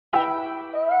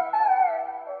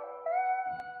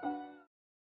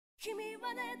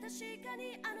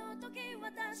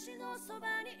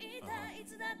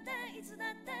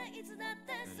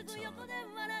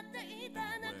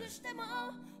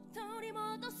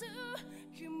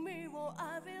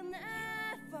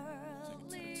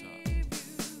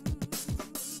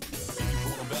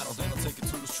Battle, then I'll take it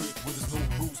to the street where there's no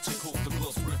rules. Take off the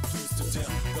gloves, rip things to down.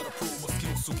 Gotta prove my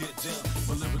skills, so get down.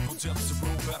 My lyrical depths to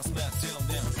roll battle, smash down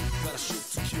now. Gotta shoot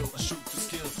to kill and shoot to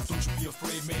skill. Don't you be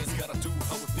afraid, man's gotta do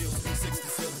how it feels.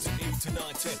 60, 70, 80,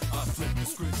 9, 10. I flip the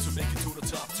script to make it to the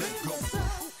top 10. Go.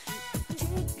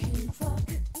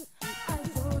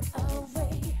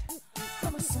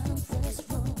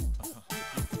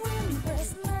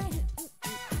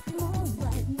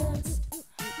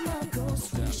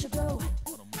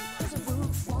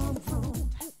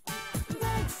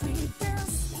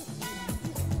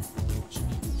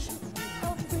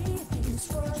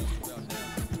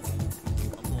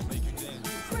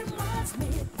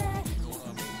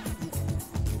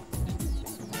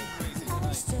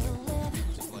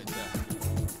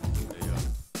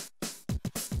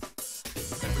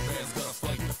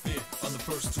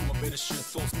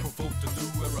 Thoughts provoke the new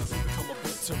era. Become a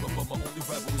bit terror, but my only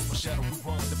rival is my shadow. We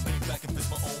run the play back and fix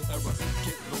my own error.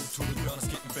 Get low to the ground, it's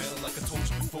getting better like I told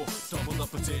you before. Double up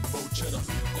a dead road cheddar.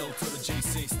 L to the J,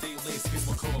 say stay laced. Here's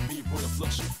my call, me, royal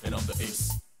flush, and I'm the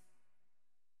ace.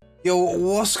 Yo,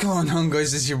 what's going on,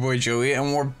 guys? This is your boy Joey,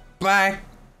 and we're back.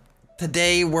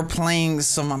 Today we're playing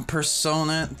some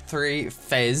Persona 3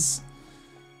 Fez.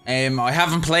 I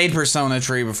haven't played Persona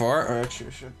 3 before. Or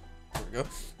actually, there we go.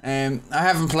 I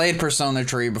haven't played Persona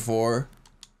 3 before.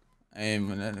 I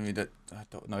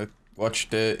don't know. Watch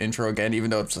the intro again,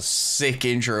 even though it's a sick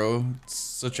intro. It's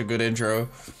such a good intro.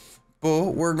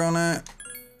 But we're gonna,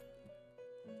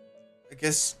 I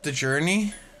guess, the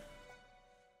journey.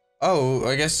 Oh,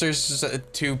 I guess there's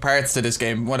 2 parts to this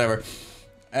game. Whatever.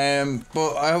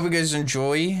 But I hope you guys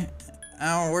enjoy.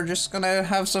 And we're just gonna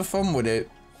have some fun with it.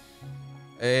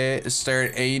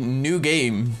 Start a new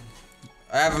game.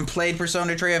 I haven't played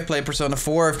Persona 3, I've played Persona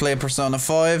 4, I've played Persona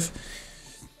 5.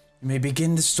 You may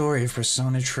begin the story of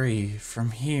Persona 3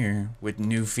 from here with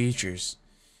new features.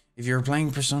 If you're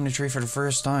playing Persona 3 for the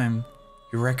first time,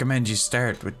 we recommend you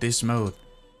start with this mode.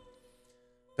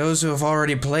 Those who have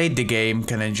already played the game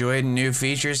can enjoy the new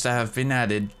features that have been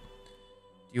added. Do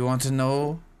you want to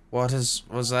know what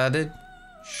was added?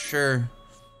 Sure.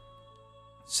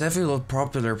 Several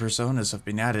popular personas have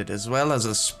been added, as well as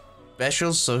a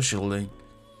special social link.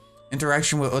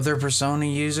 Interaction with other Persona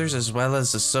users as well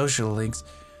as the social links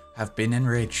have been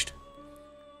enriched.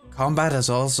 Combat has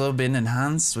also been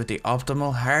enhanced with the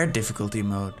optimal hard difficulty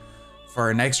mode for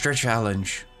an extra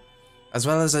challenge, as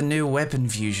well as a new weapon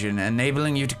fusion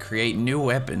enabling you to create new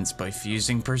weapons by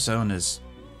fusing personas.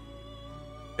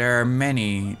 There are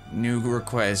many new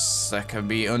requests that can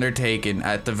be undertaken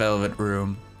at the Velvet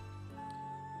Room.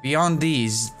 Beyond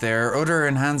these, there are other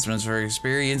enhancements for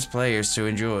experienced players to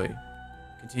enjoy.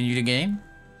 Continue the game?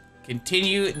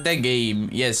 Continue the game.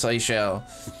 Yes, I shall.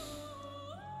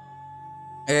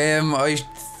 I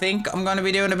think I'm gonna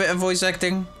be doing a bit of voice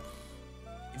acting.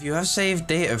 If you have saved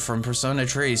data from Persona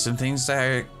 3, some things that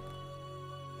are,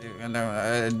 you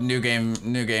know, new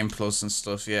game plus and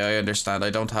stuff. Yeah, I understand.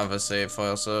 I don't have a save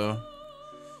file, so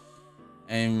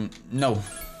no.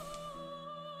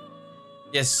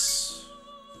 Yes.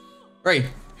 Right,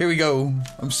 here we go.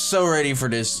 I'm so ready for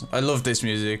this. I love this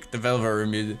music, the Velvet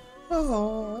Room music.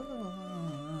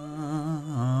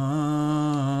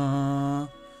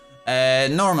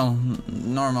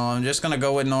 Normal. I'm just gonna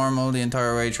go with normal the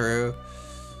entire way through.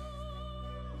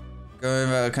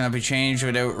 Can it be changed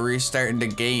without restarting the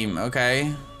game?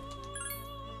 Okay.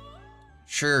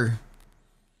 Sure.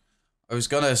 I was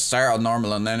gonna start on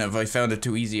normal, and then if I found it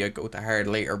too easy, I'd go to hard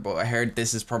later, but I heard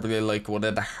this is probably like one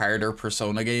of the harder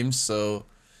Persona games, so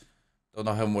don't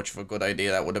know how much of a good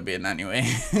idea that would have been anyway.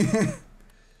 Time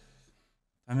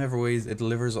never waits, it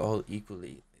delivers all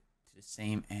equally to the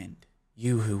same end.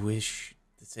 You who wish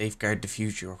to safeguard the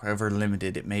future, however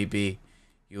limited it may be,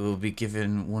 you will be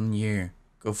given 1 year.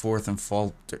 Go forth and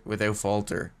falter without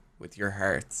falter, with your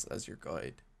hearts as your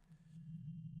guide.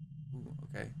 Ooh,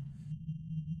 okay.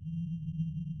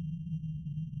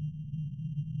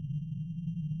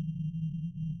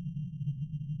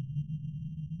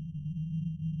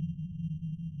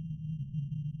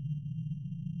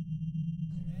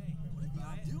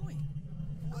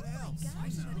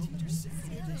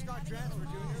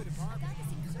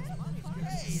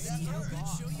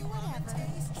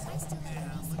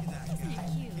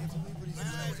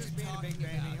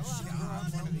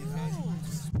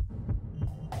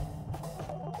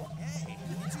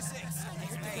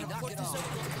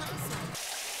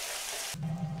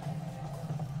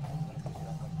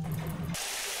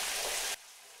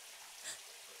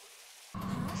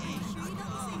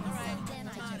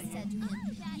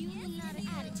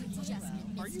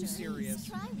 you serious?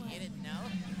 Try one. You didn't know?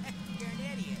 You're an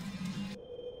idiot.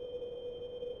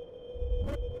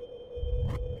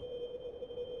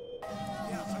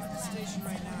 Yeah, I'm at the station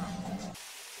right now.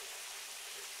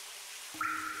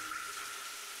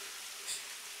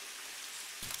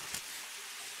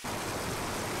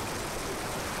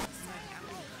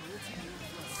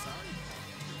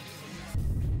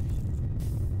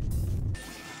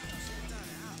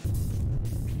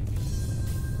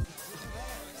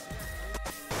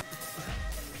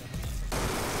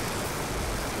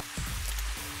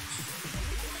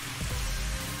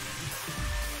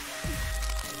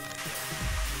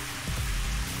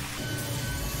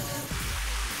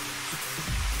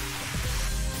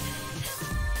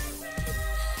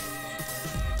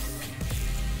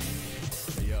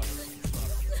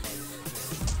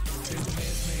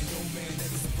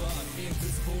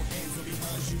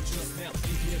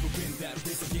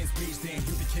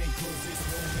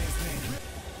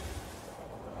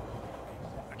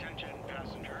 Attention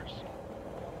passengers.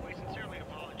 We sincerely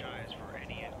apologize for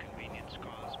any inconvenience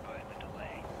caused by the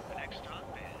delay. The next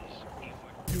stop is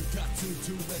Ewood. You got to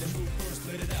let it move first,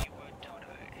 let it out. Ewood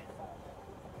Todai.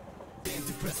 Damn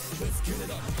depressed, let's get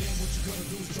it up. Then what you gonna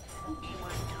do is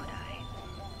Ewood Todai.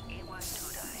 Ewood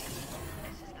Todai.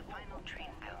 This is the final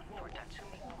train bound for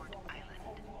Tatsumi Port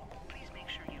Island. Please make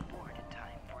sure you board in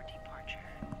time for departure.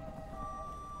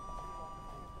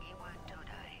 Ewood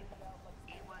Todai.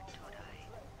 Ewood Todai.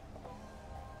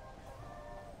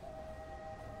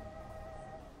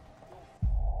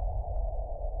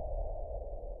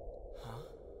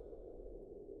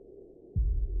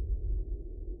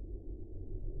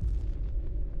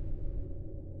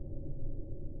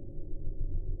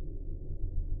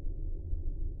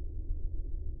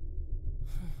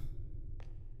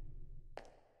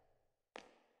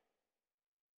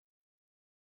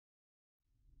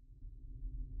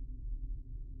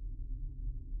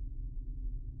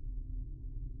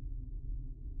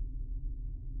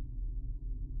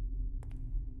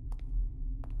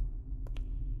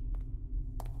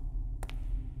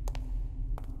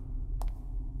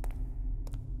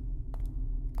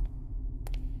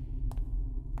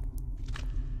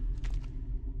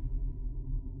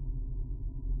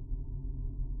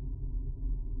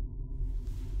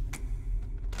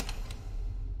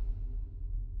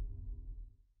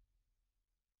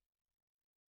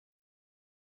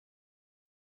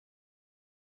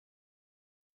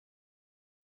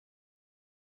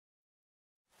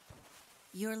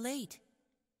 You're late.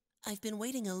 I've been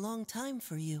waiting a long time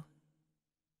for you.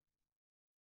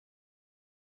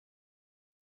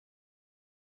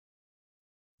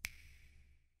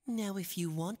 Now, if you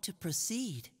want to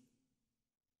proceed,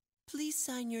 please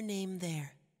sign your name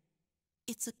there.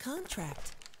 It's a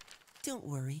contract. Don't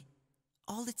worry.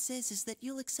 All it says is that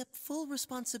you'll accept full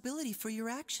responsibility for your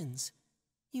actions.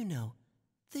 You know,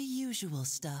 the usual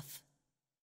stuff.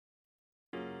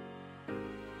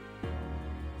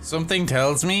 Something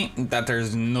tells me that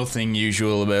there's nothing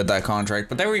usual about that contract.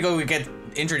 But there we go, we get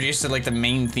introduced to like the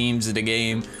main themes of the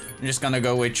game. I'm just gonna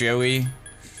go with Joey.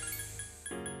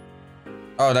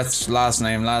 Oh, that's last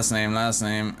name. Let's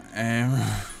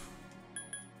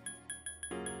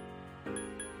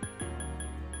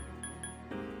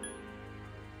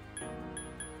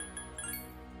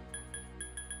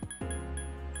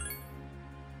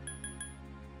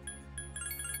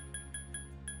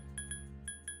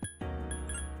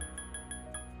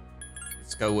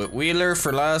go with Wheeler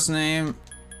for last name.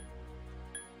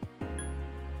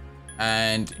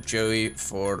 And Joey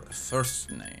for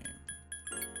first name.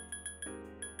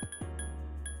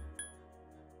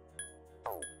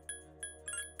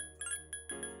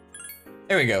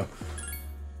 There we go.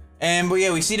 But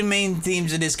yeah, we see the main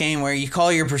themes of this game where you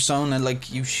call your persona,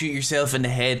 like you shoot yourself in the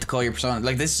head to call your persona.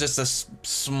 Like this is just the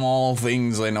small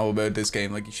things I know about this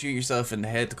game. Like you shoot yourself in the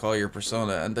head to call your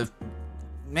persona, and the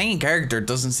main character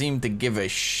doesn't seem to give a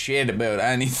shit about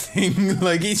anything.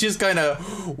 Like he's just kind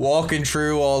of walking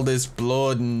through all this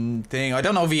blood and thing. I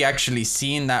don't know if he actually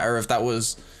seen that or if that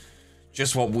was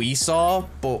just what we saw,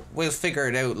 but we'll figure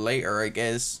it out later, I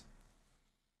guess.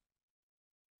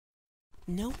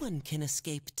 No one can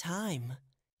escape time.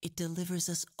 It delivers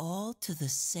us all to the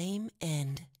same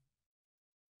end.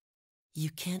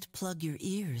 You can't plug your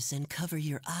ears and cover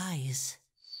your eyes.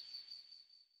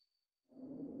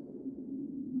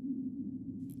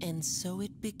 And so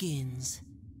it begins.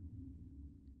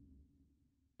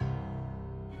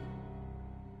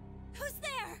 Who's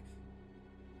there?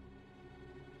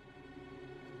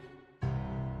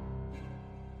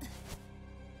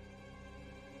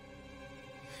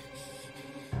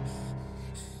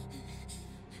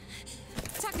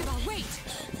 Takuma, wait!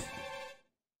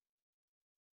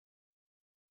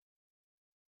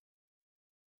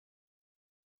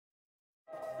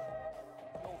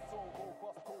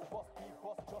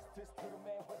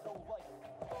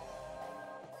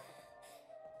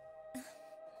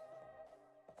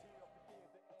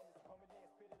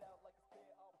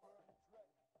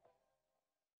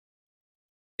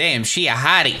 Damn, she a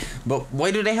hottie. But why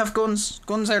do they have guns?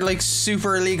 Guns are like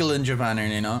super illegal in Japan, are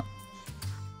they not?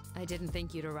 I didn't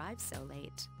think you'd arrive so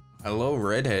late. Hello,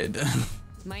 redhead.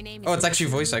 My name is Oh, it's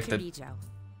actually Elizabeth voice acted. Chirijo.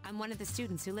 I'm one of the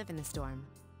students who live in this dorm.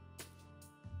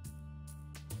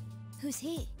 Who's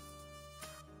he?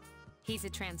 He's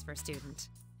a transfer student.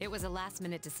 It was a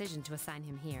last-minute decision to assign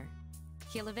him here.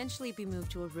 He'll eventually be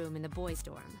moved to a room in the boys'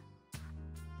 dorm.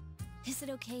 Is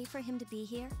it okay for him to be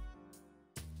here?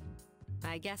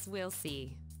 I guess we'll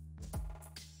see.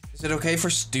 Is it okay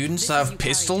for students This to is have Yukari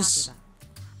pistols? Takuba.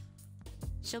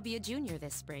 She'll be a junior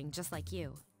this spring, just like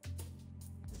you.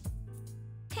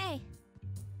 Hey.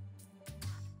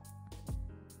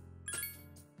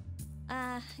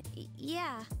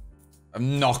 Yeah.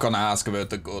 I'm not gonna ask about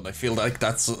the gun. I feel like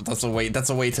that's a way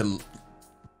to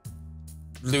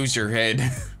lose your head.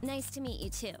 Nice to meet you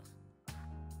too.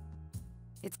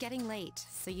 It's getting late,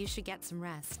 so you should get some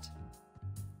rest.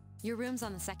 Your room's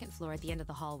on the second floor at the end of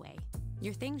the hallway.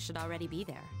 Your things should already be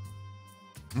there.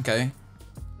 Okay.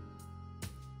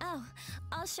 Oh,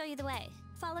 I'll show you the way.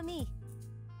 Follow me.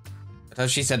 I thought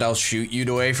she said I'll shoot you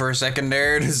the way for a second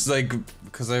there. It's like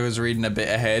because I was reading a bit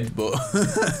ahead, but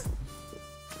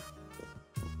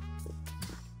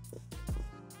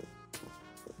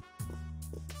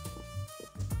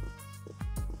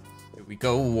here we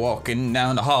go walking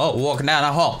down the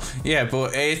hall. Yeah,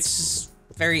 but it's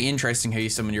very interesting how you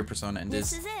summon your persona in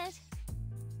This this. is it.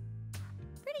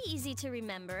 Pretty easy to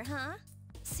remember, huh?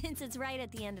 Since it's right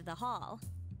at the end of the hall.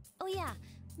 Oh yeah,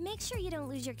 make sure you don't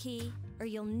lose your key, or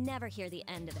you'll never hear the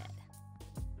end of it.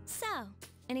 So,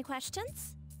 any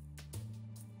questions?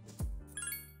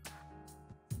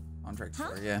 Contract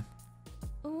Huh? for, yeah.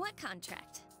 What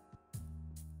contract?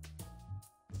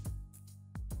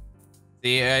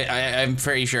 See, I'm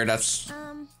pretty sure that's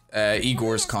Let me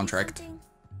Igor's ask you contract. something.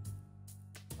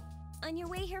 On your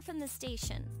way here from the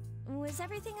station, was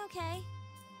everything okay?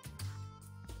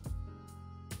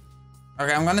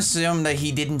 Okay, I'm gonna assume that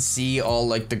he didn't see all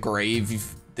like the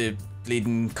the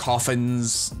bleeding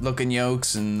coffins looking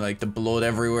yolks and like the blood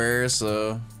everywhere,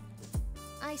 so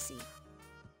I see.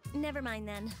 Never mind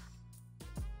then.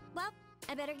 Well,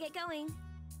 I better get going.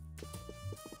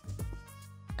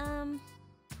 I'm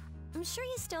sure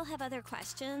you still have other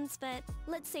questions, but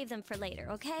let's save them for later,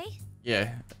 okay?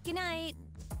 yeah. Good night.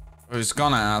 I was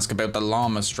gonna ask about the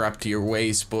llama strapped to your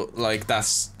waist, but like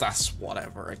that's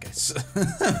whatever, I guess.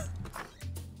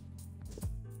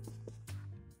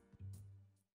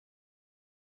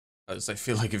 As I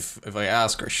feel like if I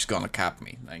ask her, she's gonna cap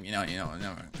me. Like, you know.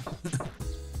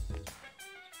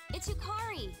 It's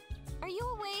Yukari. Are you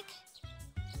awake?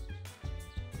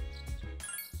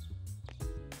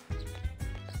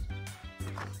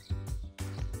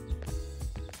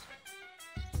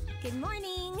 Good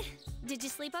morning. Did you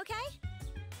sleep okay?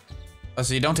 Oh,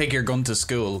 so you don't take your gun to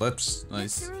school. That's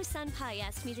nice. Mitsuru Senpai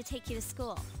asked me to take you to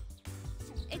school.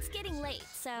 It's getting late,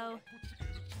 so...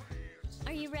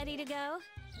 Are you ready to go?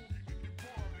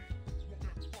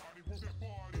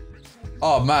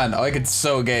 Oh man, I could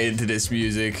so get into this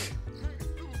music.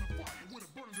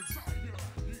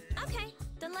 Okay,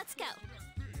 then let's go.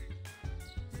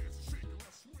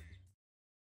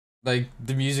 Like,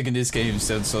 the music in this game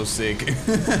sounds so sick.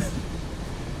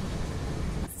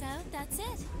 So, that's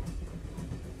it.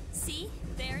 See?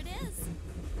 There it is.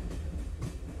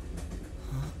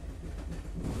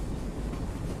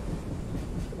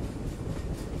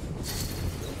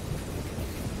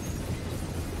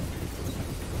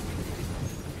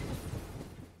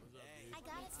 I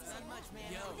got it. Not much, man.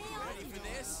 Ready for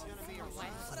this?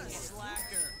 What a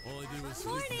slacker. All I do is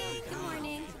Morning. Good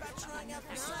morning.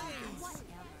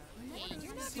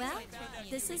 Well,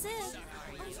 this is it.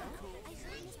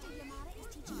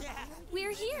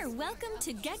 We're here. Welcome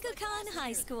to Gekko-kan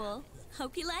High School.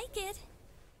 Hope you like it.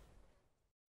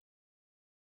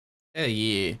 Oh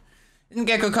yeah. Isn't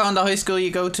Gekko-kan the high school you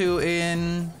go to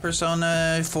in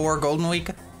Persona 4 Golden Week?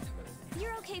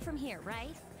 You're okay from here,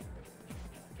 right?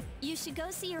 You should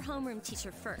go see your homeroom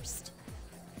teacher first.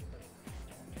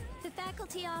 The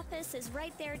faculty office is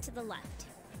right there to the left.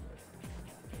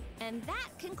 And that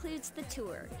concludes the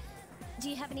tour. Do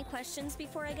you have any questions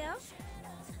before I go?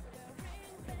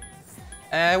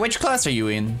 Which class are you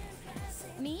in?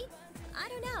 Me? I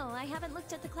don't know. I haven't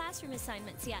looked at the classroom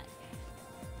assignments yet.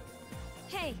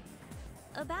 Hey,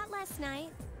 about last night,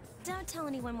 don't tell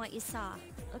anyone what you saw,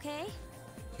 okay?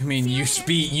 You mean See you you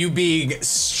later. you being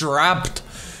strapped?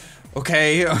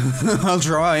 Okay, I'll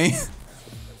try.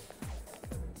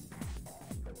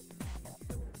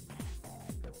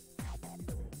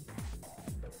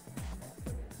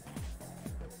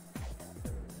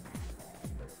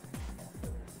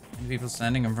 People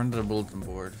standing in front of the bulletin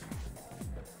board.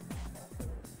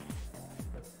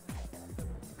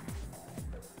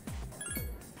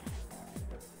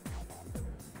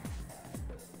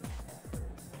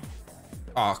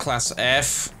 Oh, class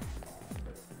F.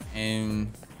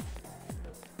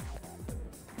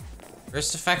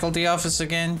 Where's the faculty office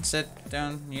again? Sit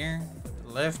down here, to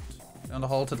the left, down the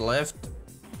hall to the left.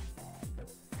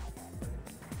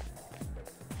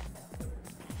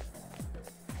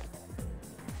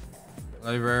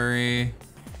 Library.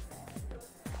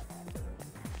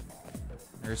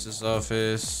 Nurse's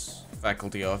office.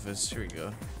 Faculty office. Here we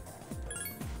go.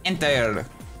 Enter.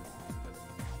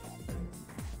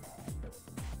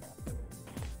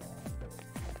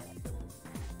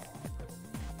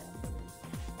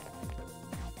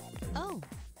 Oh,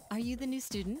 are you the new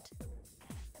student?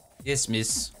 Yes,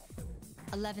 miss.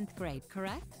 11th grade,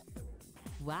 correct?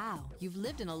 Wow, you've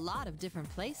lived in a lot of different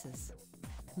places.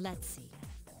 Let's see.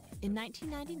 In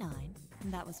 1999,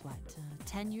 that was what,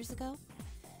 10 years ago?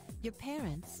 Your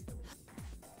parents...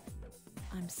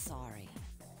 I'm sorry.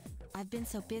 I've been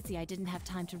so busy I didn't have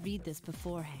time to read this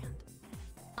beforehand.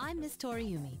 I'm Miss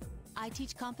Toriumi. I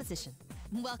teach composition.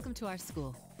 Welcome to our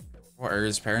school. What, are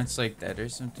his parents like dead or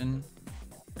something?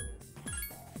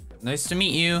 Nice to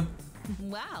meet you.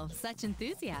 Wow, such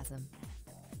enthusiasm.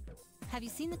 Have you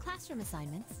seen the classroom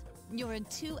assignments? You're in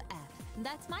 2F.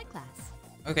 That's my class.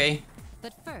 Okay.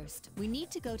 But first, we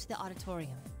need to go to the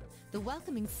auditorium. The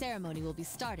welcoming ceremony will be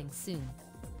starting soon.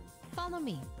 Follow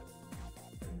me.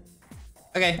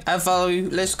 Okay, I'll follow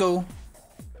you. Let's go.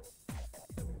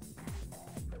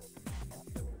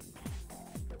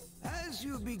 As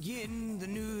you begin the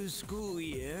new school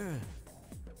year,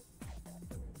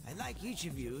 I'd like each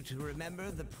of you to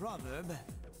remember the proverb,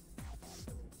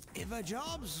 if a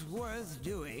job's worth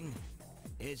doing,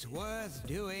 it's worth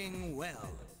doing well.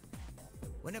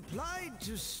 When applied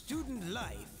to student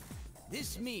life,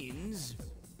 this means...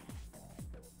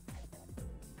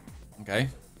 Okay.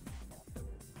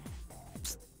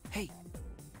 Psst, hey!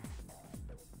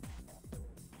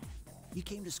 You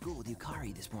came to school with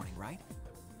Yukari this morning, right?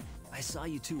 I saw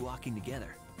you two walking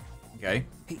together. Okay.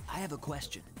 Hey, I have a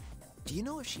question. Do you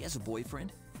know if she has a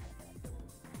boyfriend?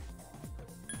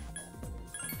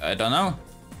 I don't know.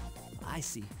 I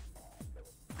see.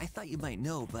 I thought you might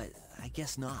know, but I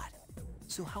guess not.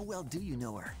 So how well do you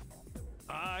know her?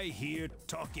 I hear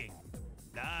talking.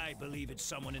 I believe it's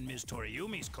someone in Ms.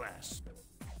 Toriumi's class.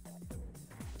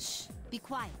 Shh, be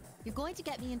quiet. You're going to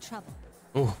get me in trouble.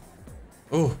 Oh.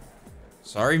 Oh.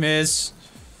 Sorry, miss.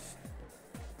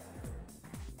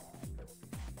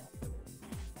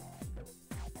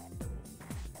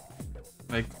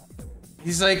 Like,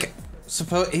 he's like,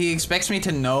 he expects me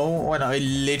to know when I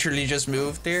literally just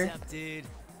moved there. What's up, dude?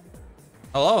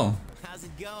 Hello. How's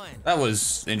it going? That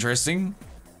was interesting.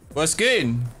 What's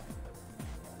good?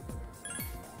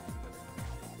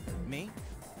 Me?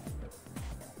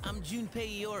 I'm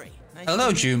Junpei Iori. Nice Hello,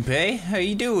 to meet you. Junpei. How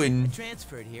you doing?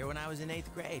 Transferred here when I was in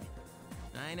 8th grade.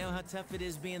 I know how tough it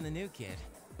is being the new kid.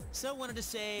 So wanted to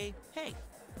say, hey,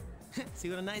 see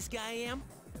what a nice guy I am?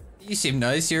 You seem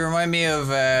nice. You remind me of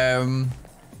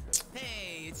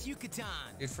Hey, it's Yucatan.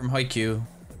 dude from Haikyuu.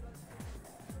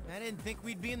 I didn't think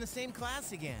we'd be in the same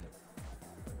class again.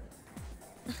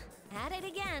 At it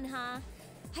again, huh?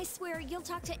 I swear you'll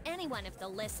talk to anyone if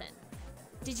they'll listen.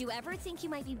 Did you ever think you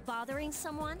might be bothering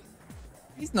someone?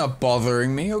 He's not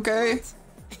bothering me, okay? What?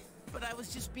 But I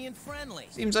was just being friendly.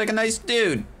 Seems like a nice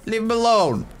dude. Leave him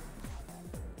alone.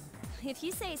 If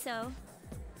you say so.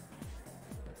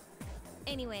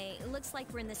 Anyway, it looks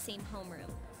like we're in the same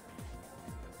homeroom.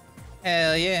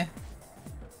 Hell yeah.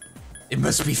 It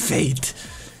must be fate.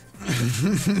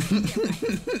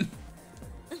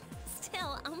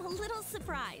 Still, I'm a little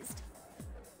surprised.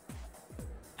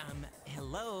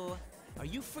 Hello? Are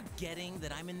you forgetting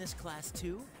that I'm in this class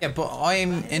too? Yeah, but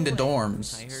I'm By in the way,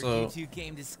 dorms, I heard so... you two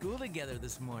came to school together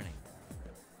this morning.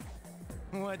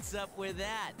 What's up with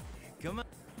that? Come on.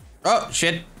 Oh,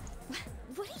 shit.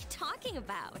 What are you talking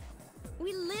about?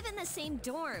 We live in the same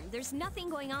dorm. There's nothing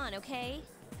going on, okay?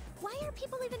 Why are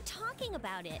people even talking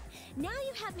about it? Now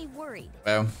you have me worried.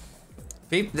 Well,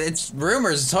 it's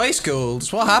rumors. It's high school.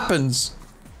 It's what happens.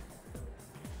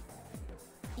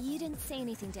 You didn't say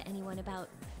anything to anyone about,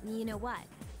 you know what,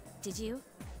 did you?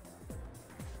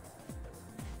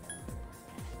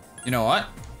 You know what?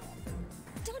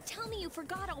 Don't tell me you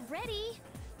forgot already.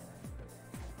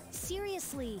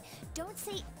 Seriously, don't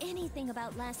say anything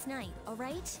about last night,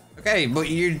 alright? Okay, but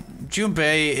your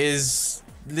Junpei is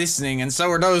listening, and so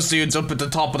are those dudes up at the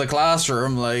top of the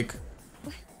classroom, like...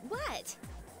 What?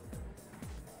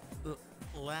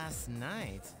 Last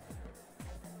night?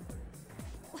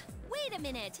 Wait a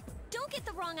minute. Don't get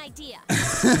the wrong idea.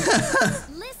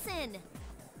 Listen.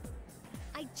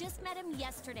 I just met him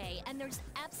yesterday, and there's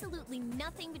absolutely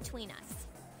nothing between us.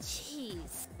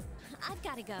 Jeez. I've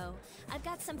got to go. I've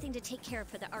got something to take care of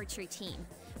for the archery team.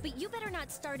 But you better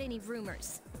not start any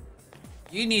rumors.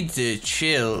 You need to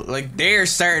chill. Like, they're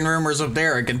starting rumors up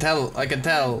there. I can tell.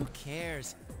 Who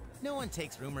cares? No one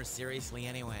takes rumors seriously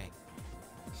anyway.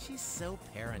 She's so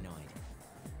paranoid.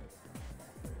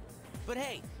 But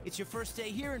hey, it's your first day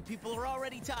here and people are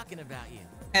already talking about you.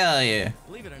 Hell yeah.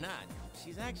 Believe it or not,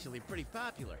 she's actually pretty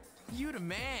popular. You the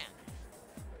man.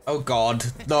 Oh god.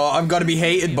 No, I'm gonna be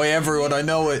hated by everyone. I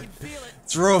know it.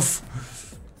 It's rough.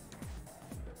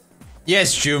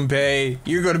 Yes, Junpei.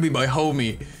 You're gonna be my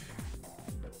homie.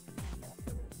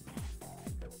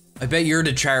 I bet you're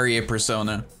the chariot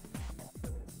persona.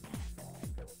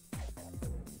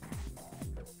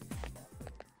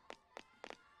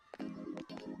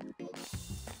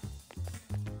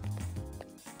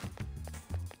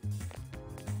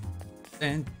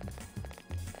 And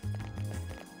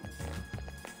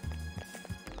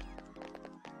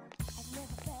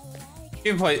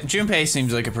Junpei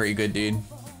seems like a pretty good dude.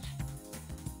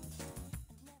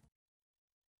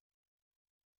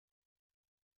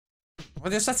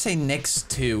 What does that say next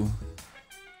to?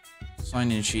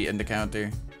 Sign-in sheet and the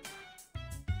counter.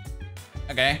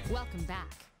 Okay. Welcome back.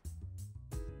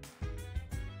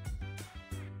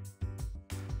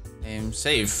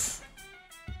 Save.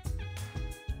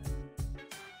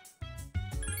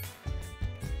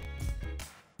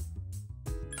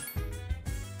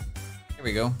 Here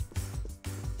we go.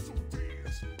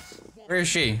 Where is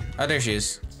she? Oh, there she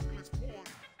is.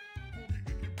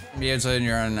 Be outside on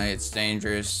your own night, it's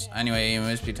dangerous. Anyway, you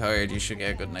must be tired, you should get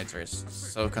a good night's rest.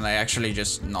 So can I actually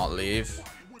just not leave?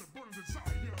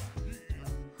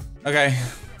 Okay.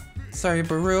 Sorry,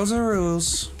 but rules are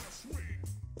rules.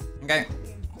 Okay.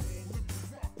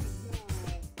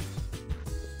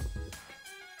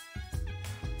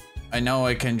 I know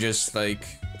I can just, like...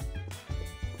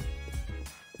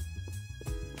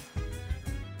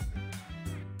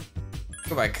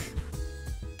 Go back.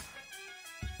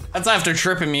 That's after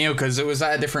tripping me out because it was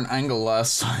at a different angle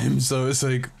last time, so it's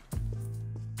like...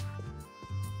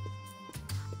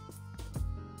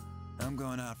 I'm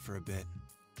going out for a bit.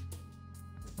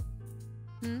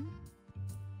 Hmm?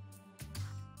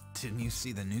 Didn't you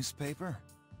see the newspaper?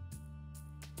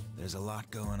 There's a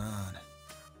lot going on.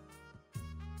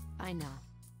 I know.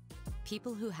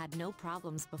 People who had no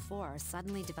problems before are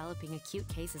suddenly developing acute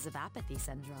cases of apathy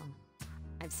syndrome.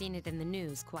 I've seen it in the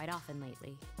news quite often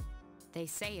lately. They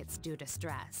say it's due to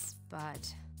stress,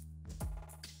 but...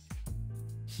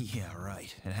 Yeah,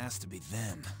 right. It has to be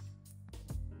them.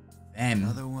 Them.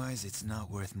 Otherwise, it's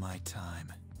not worth my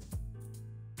time.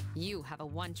 You have a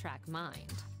one-track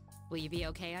mind. Will you be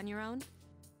okay on your own?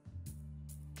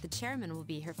 The chairman will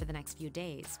be here for the next few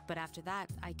days, but after that,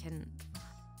 I can...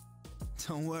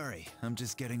 Don't worry, I'm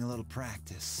just getting a little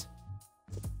practice.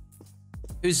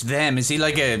 Who's them? Is he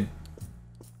like a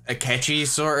catchy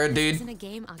sort of dude? It's in a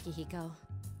game, Akihiko.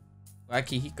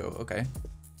 Akihiko, okay.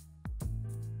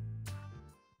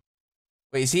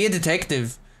 Wait, is he a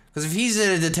detective? Because if he's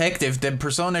a detective, then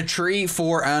Persona 3,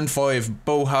 4, and 5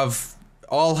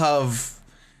 all have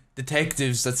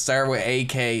detectives that start with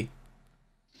AK.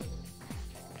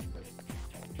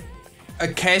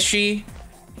 Akeshi,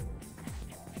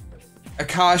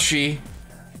 Akashi,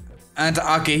 and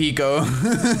Akihiko.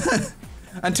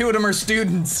 And 2 of them are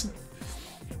students.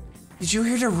 Did you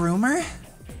hear the rumor?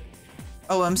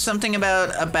 Oh, something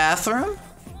about a bathroom?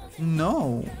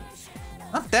 No.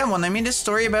 Not that one. I mean the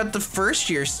story about the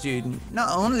first-year student.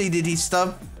 Not only did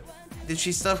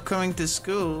she stop coming to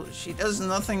school, she does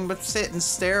nothing but sit and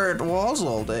stare at the walls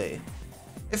all day.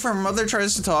 If her mother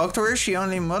tries to talk to her, she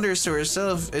only mutters to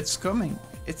herself, "It's coming.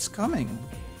 It's coming."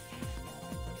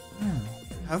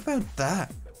 How about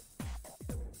that?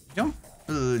 You don't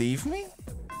believe me?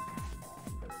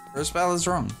 Her spell is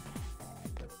wrong.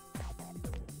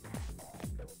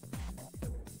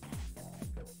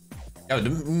 Yo, the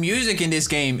music in this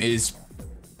game is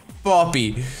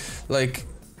boppy. Like...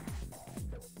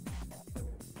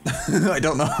 I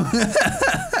don't know.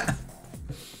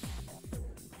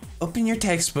 Open your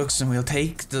textbooks and we'll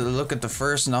take a look at the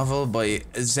first novel by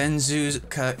Zenzu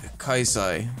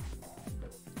Kaisai.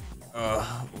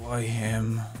 Why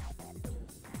him?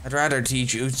 I'd rather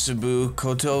teach Utsubu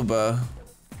Kotoba.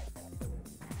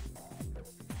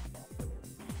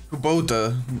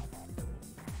 Kubota.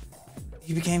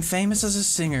 He became famous as a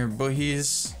singer, but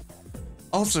he's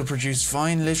also produced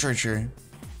fine literature.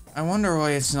 I wonder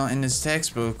why it's not in his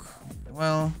textbook.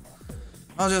 Well,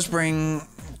 I'll just bring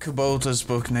Kubota's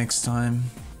book next time.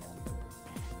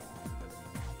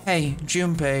 Hey,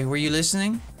 Junpei, were you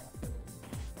listening?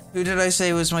 Who did I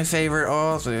say was my favorite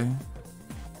author?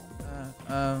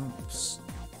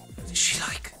 What is she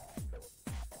like?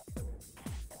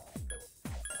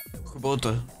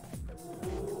 Kubota.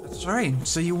 That's right,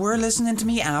 so you were listening to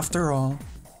me after all.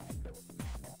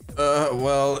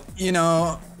 Well, you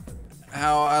know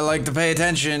how I like to pay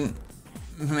attention.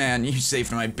 Man, you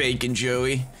saved my bacon,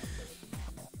 Joey.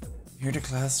 Hear the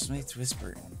classmates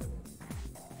whispering.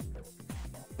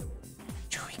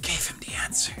 Joey gave him the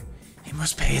answer. He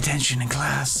must pay attention in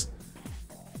class.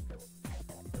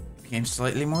 Became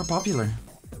slightly more popular.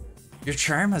 Your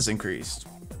charm has increased.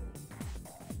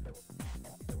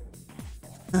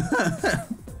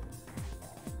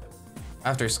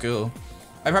 After school.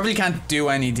 I probably can't do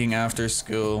anything after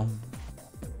school.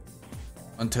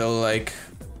 Until, like,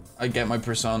 I get my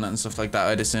persona and stuff like that,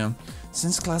 I'd assume.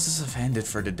 Since classes have ended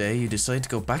for the day, you decide to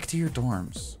go back to your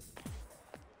dorms.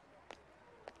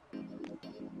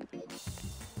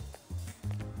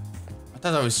 I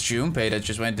thought that was Junpei that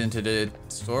just went into the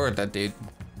store with that dude.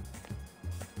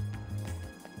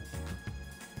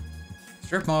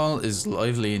 Strip mall is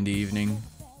lively in the evening.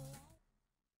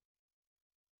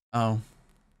 Oh.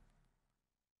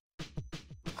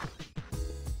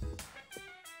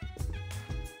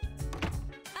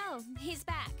 Oh, he's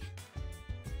back.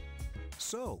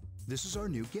 So, this is our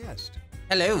new guest.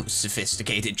 Hello,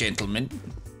 sophisticated gentlemen.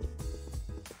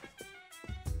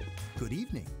 Good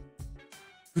evening.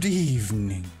 Good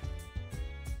evening.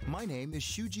 My name is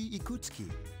Shuji Ikutsuki.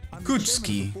 I'm Ikutsuki. the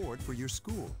chairman of the board for your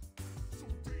school.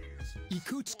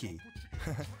 Ikutsuki.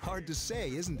 Hard to say,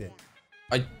 isn't it?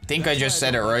 I think I just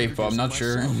said it right, but I'm not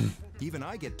sure. Even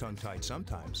I get tongue-tied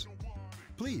sometimes.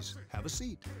 Please, have a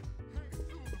seat.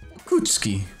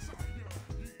 Ikutsuki.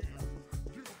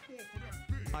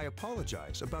 I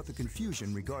apologize about the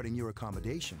confusion regarding your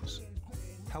accommodations.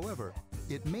 However,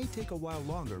 it may take a while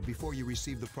longer before you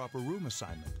receive the proper room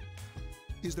assignment.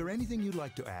 Is there anything you'd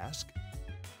like to ask?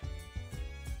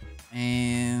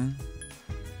 And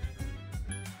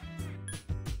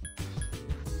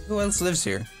who else lives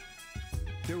here?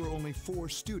 There were only 4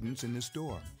 students in this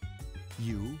dorm.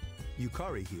 You,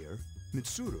 Yukari here,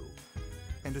 Mitsuru,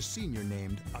 and a senior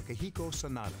named Akihiko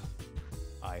Sanada.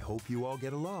 I hope you all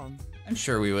get along. I'm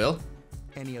sure we will.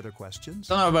 Any other questions?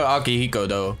 Don't know about Akihiko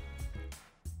though.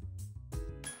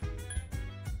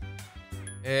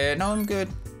 No, I'm good.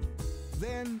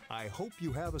 Then I hope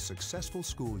you have a successful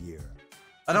school year.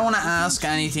 I don't want to ask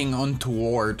anything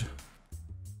untoward.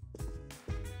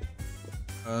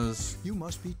 You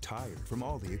must be tired from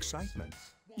all the excitement.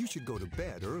 You should go to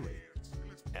bed early.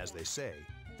 As they say,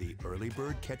 the early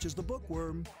bird catches the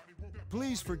bookworm.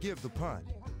 Please forgive the pun.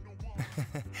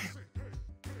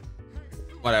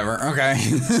 Whatever, okay.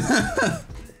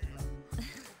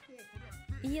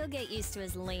 You'll get used to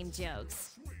his lame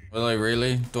jokes. Will I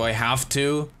really? Do I have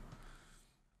to?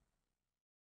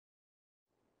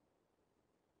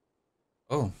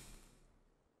 Oh.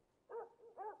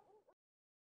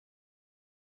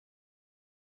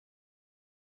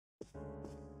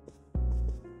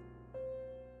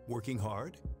 Working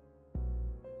hard?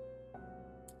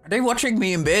 Are they watching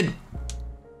me in bed?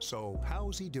 So,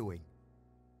 how's he doing?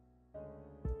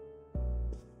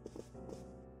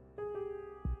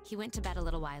 He went to bed a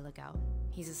little while ago.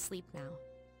 He's asleep now.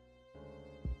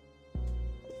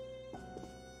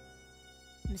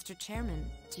 Mr. Chairman,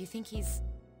 do you think he's...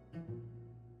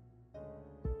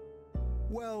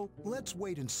 Well, let's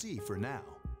wait and see for now.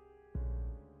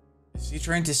 Is he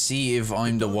trying to see if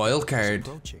I'm the wild card?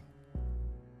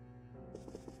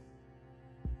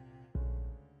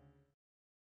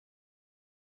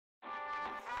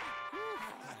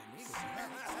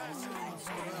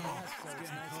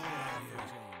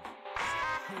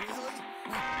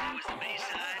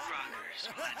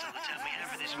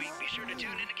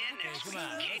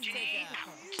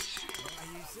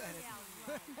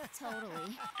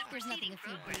 Totally. There's nothing a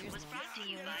few beers was brought to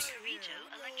you by Carito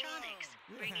Electronics,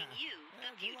 bringing you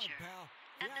the future.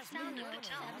 At the sound of the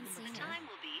tone, the time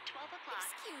will be 12 o'clock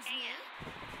a.m.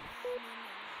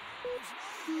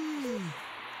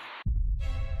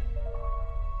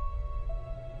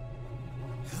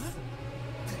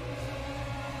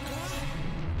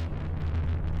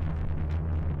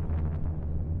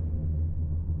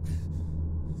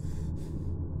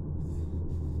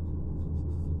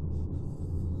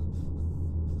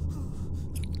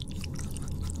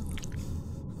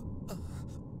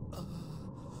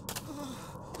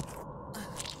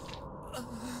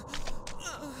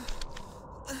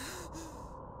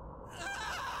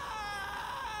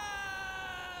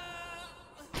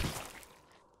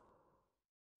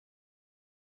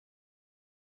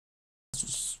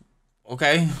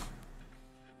 Okay.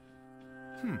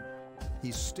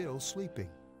 He's still sleeping.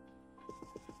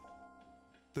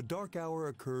 The dark hour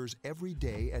occurs every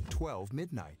day at 12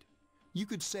 midnight. You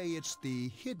could say it's the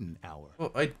hidden hour.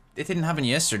 Well, it didn't happen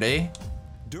yesterday.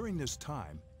 During this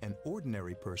time, an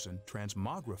ordinary person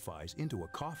transmogrifies into a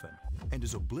coffin and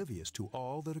is oblivious to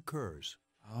all that occurs.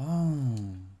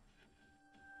 Oh.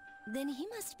 Then he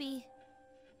must be...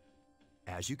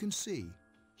 As you can see,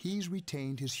 he's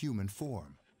retained his human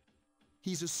form.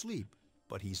 He's asleep,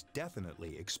 but he's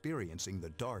definitely experiencing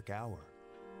the dark hour.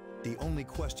 The only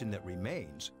question that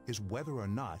remains is whether or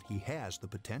not he has the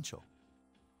potential.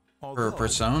 For a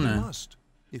persona. He must.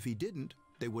 If he didn't,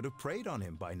 they would have preyed on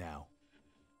him by now.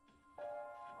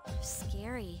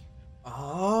 Scary.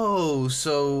 Oh,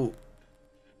 so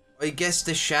I guess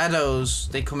the shadows,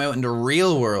 they come out in the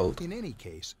real world. In any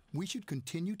case, we should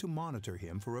continue to monitor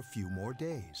him for a few more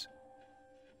days.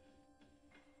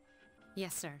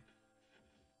 Yes, sir.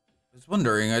 I was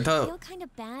wondering, I I thought feel kind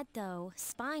of bad, though,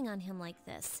 spying on him like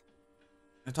this.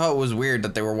 it was weird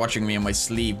that they were watching me in my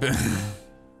sleep.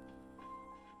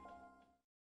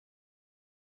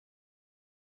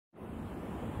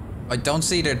 I don't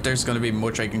see that there's gonna be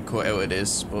much I can cut out of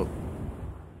this, but...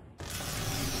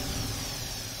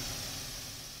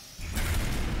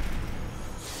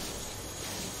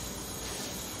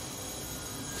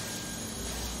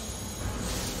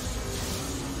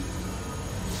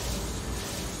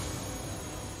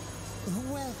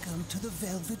 Welcome to the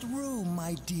Velvet Room,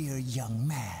 my dear young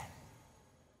man.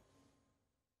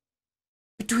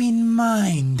 Between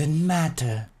mind and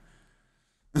matter.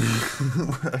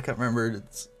 I can't remember.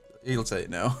 He'll say it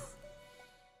now.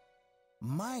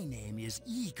 My name is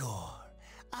Igor.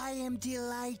 I am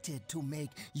delighted to make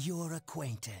your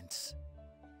acquaintance.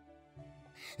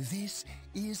 This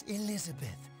is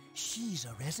Elizabeth. She's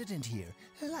a resident here,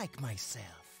 like myself.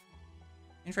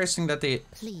 Interesting that they...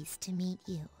 Pleased to meet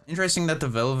you. Interesting that the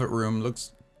Velvet Room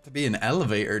looks to be an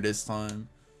elevator this time.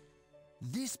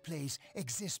 This place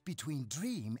exists between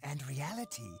dream and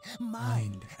reality,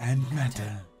 Mind and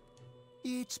matter.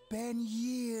 It's been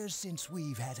years since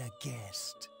we've had a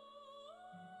guest.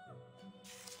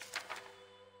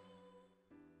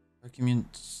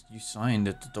 Documents you signed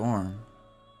at the dorm.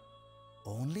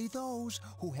 Only those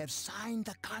who have signed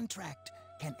the contract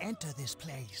can enter this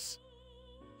place.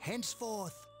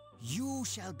 Henceforth, you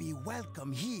shall be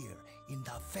welcome here in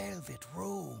the Velvet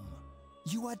Room.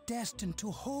 You are destined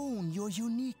to hone your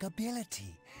unique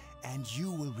ability, and you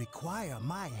will require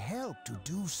my help to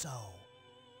do so.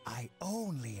 I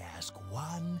only ask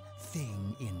one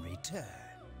thing in return.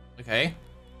 Okay.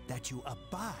 That you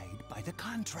abide by the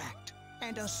contract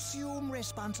and assume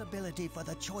responsibility for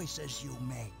the choices you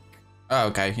make. Oh,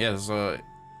 okay. Yeah, so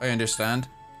I understand.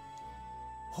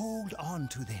 Hold on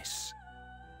to this.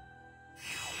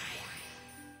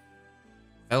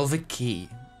 Velvet key.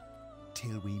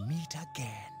 Till we meet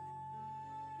again.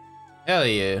 Hell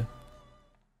yeah.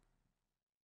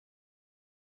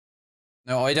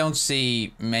 No, I don't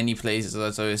see many places,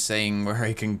 as I was saying, where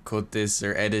I can cut this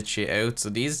or edit shit out. So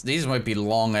these might be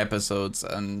long episodes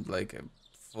and like a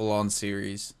full-on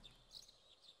series.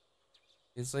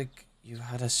 It's like you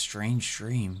had a strange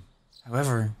dream.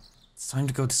 However, it's time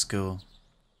to go to school.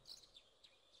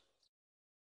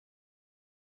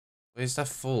 Why is that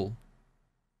full?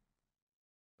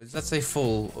 Why does that say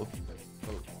full? Oh,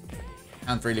 well,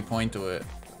 can't really point to it.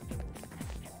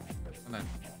 I'm gonna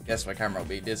guess my camera will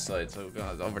be this side, so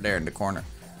over there in the corner.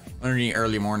 When in the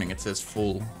early morning it says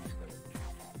full.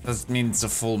 Does it mean it's a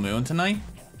full moon tonight?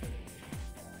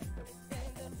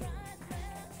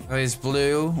 Eyes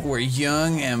blue, we're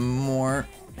young and more.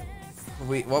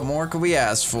 What more could we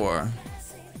ask for?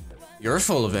 You're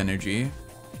full of energy.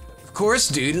 Of course,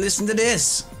 dude, listen to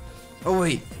this. Oh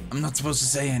wait, I'm not supposed to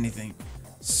say anything.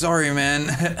 Sorry,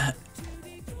 man.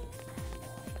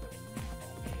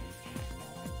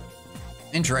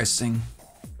 Interesting.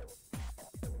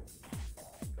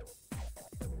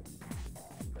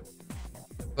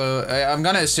 So I'm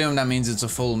gonna assume that means it's a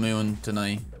full moon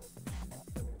tonight.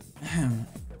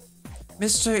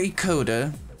 Mr.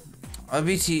 Ikoda, I'm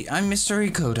Mr.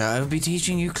 Ikoda. I'll be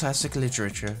teaching you classic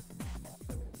literature.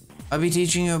 I'll be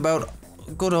teaching you about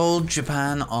good old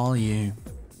Japan all year.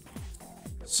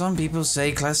 Some people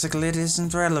say classic lit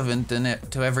isn't relevant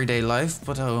to everyday life,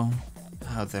 but oh,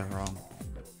 how they're wrong.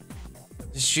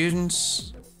 The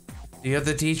students, the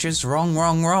other teachers,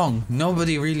 wrong.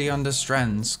 Nobody really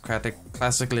understands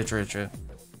classic literature.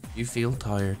 You feel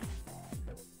tired.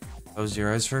 Close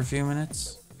your eyes for a few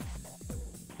minutes.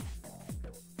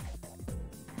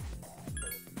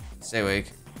 Stay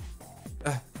awake.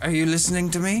 Are you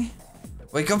listening to me?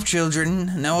 Wake up,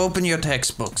 children. Now open your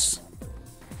textbooks.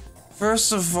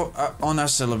 First of all, on our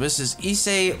syllabus is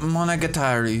Issei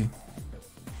Monogatari,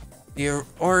 the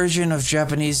origin of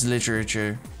Japanese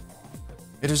literature.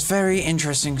 It is a very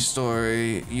interesting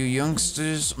story. You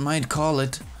youngsters might call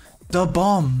it the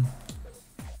bomb.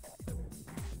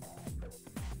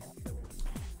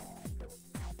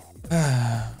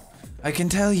 I can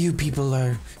tell you people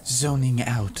are zoning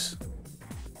out.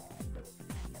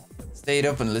 Stayed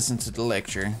up and listened to the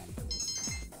lecture.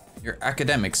 Your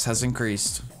academics has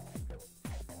increased.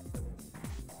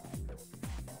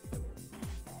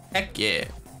 Heck yeah.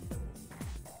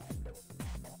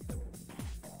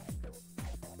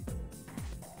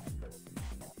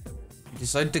 You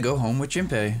decided to go home with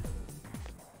Jinpei.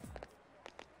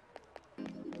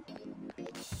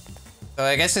 So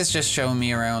I guess it's just showing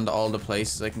me around all the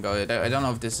places I can go. I don't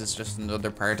know if this is just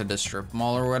another part of the strip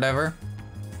mall or whatever.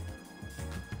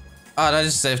 Oh, that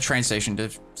is the train station.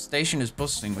 The station is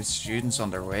bustling with students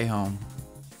on their way home.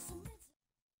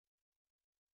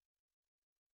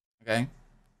 Okay.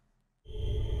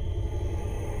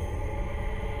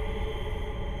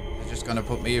 It's just gonna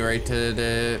put me right to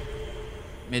the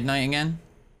midnight again.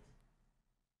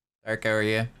 Dark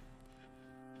area.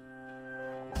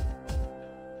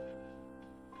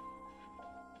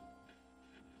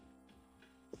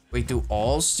 Wait, do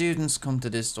all students come to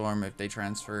this dorm if they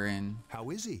transfer in? How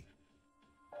is he?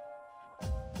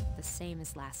 The same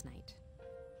as last night.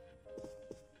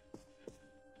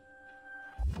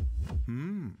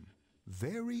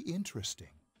 Very interesting.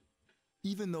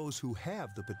 Even those who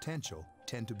have the potential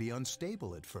tend to be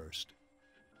unstable at first.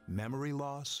 Memory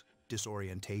loss,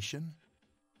 disorientation.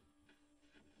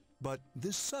 But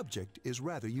this subject is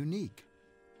rather unique.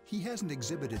 He hasn't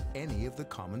exhibited any of the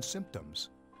common symptoms.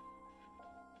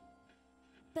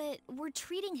 But we're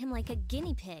treating him like a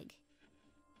guinea pig.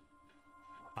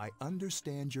 I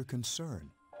understand your concern,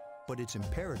 but it's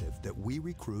imperative that we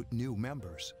recruit new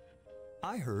members.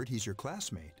 I heard he's your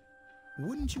classmate.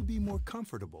 Wouldn't you be more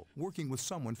comfortable working with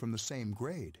someone from the same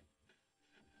grade?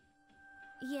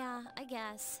 Yeah, I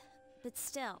guess. But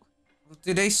still.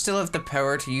 Do they still have the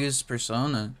power to use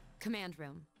Persona? Command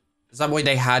room. Is that why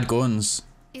they had guns?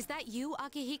 Is that you,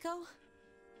 Akihiko?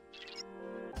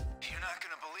 You're not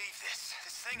gonna believe this.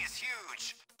 This thing is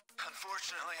huge.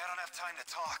 Unfortunately, I don't have time to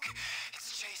talk.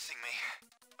 It's chasing me.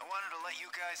 I wanted to let you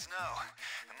guys know.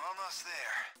 I'm almost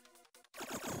there.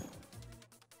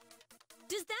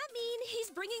 Does that mean he's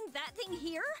bringing that thing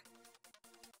here?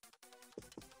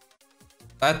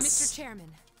 That's... Mr.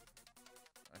 Chairman.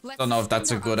 I don't know if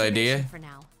that's a good idea. For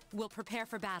now, we'll prepare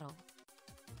for battle.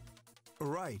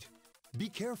 Right. Be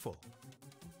careful.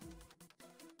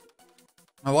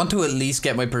 I want to at least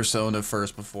get my Persona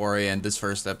first before I end this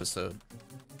first episode.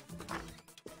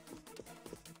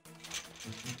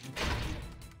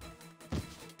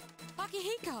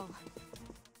 Akihiko!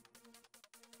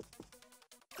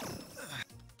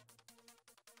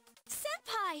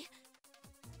 Senpai!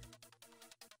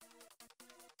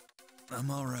 I'm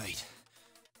all right.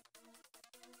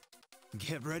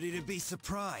 Get ready to be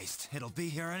surprised. It'll be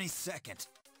here any second.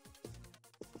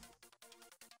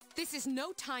 This is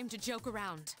no time to joke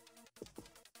around.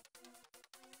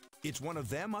 It's one of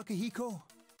them, Akihiko?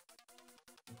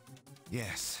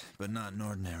 Yes, but not an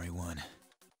ordinary one.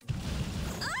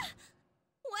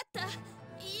 What the?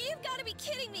 You've got to be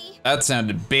kidding me! That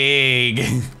sounded big.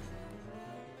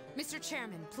 Mr.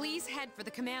 Chairman, please head for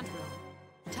the command room.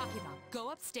 Takiba,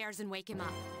 go upstairs and wake him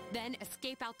up. Then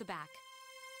escape out the back.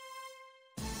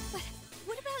 But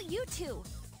what about you two?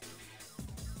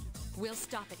 We'll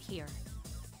stop it here.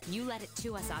 You led it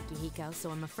to us, Akihiko, so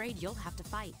I'm afraid you'll have to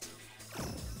fight.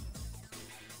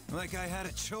 Like I had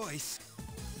a choice.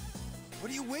 What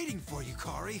are you waiting for,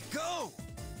 Yukari? Go!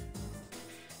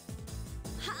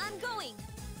 I'm going.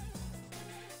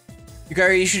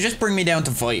 Yukari, you should just bring me down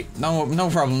to fight. No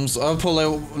problems. I'll pull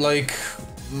out, like,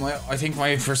 I think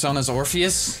my Persona's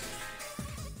Orpheus.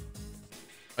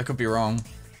 I could be wrong.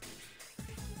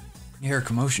 You hear a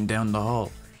commotion down the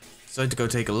hall. Decide to go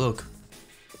take a look.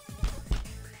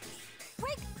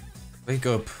 Wake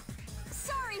up.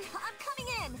 Sorry, I'm coming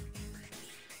in.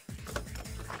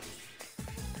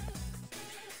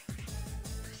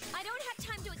 I don't have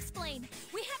time to explain.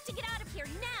 We have to get out of here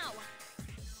now.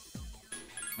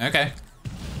 Okay.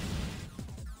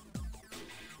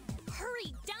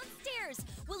 Hurry, downstairs.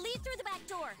 We'll leave through the back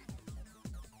door.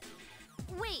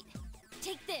 Wait,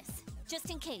 take this, just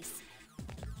in case.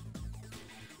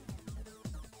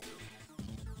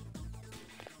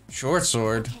 Short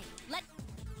sword. Okay,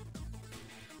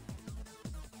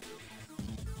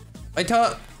 I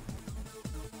thought...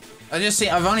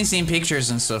 I've only seen pictures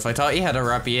and stuff. I thought he had a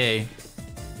rapier.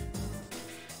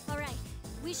 Alright,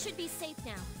 we should be safe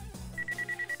now.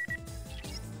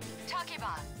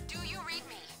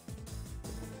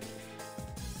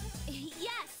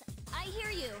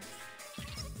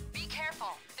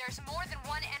 there's more than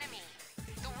one enemy.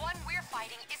 The one we're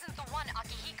fighting isn't the one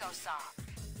Akihiko saw.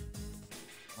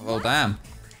 Well, damn.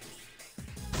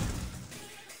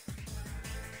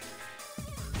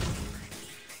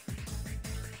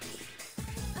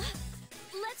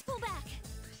 Let's pull back.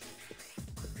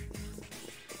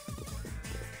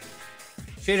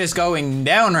 Shit is going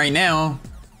down right now.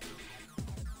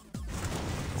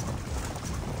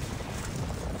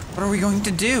 What are we going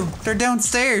to do? They're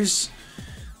downstairs.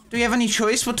 Do we have any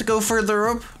choice but to go further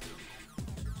up?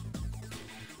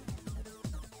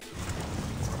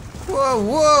 Whoa,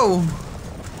 whoa!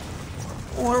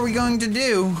 What are we going to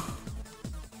do?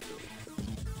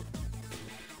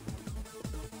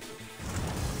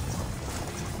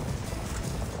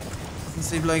 Doesn't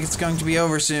seem like it's going to be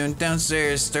over soon.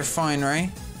 Downstairs, they're fine, right?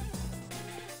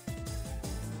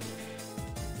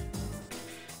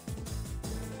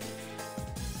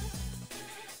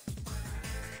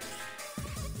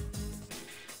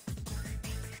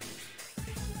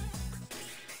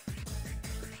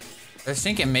 I was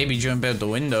thinking maybe jump out the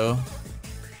window.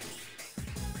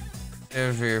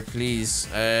 Over here, please.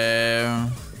 Oh,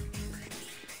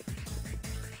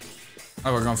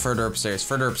 we're going further upstairs.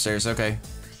 Further upstairs, okay.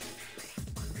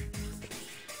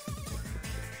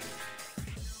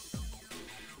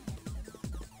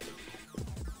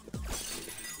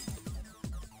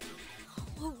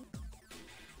 Whoa.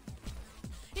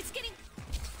 It's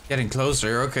Getting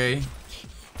closer, okay.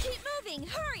 Keep moving,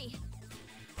 hurry!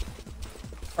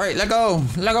 Alright, let go!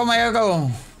 Let go, my go!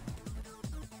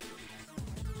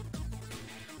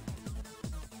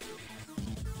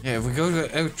 Yeah, if we go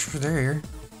out for there.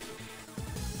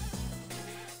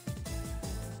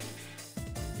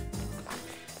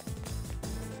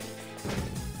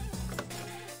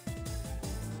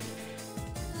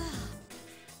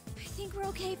 I think we're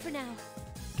okay for now.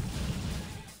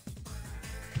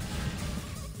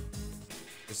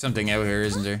 There's something out here,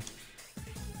 isn't there?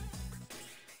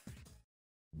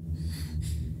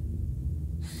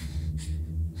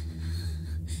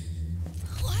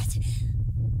 What?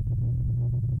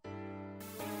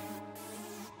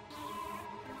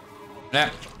 Yeah,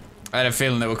 I had a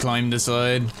feeling that would climb the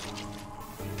side.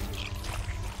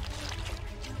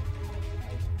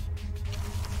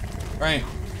 Right,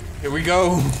 here we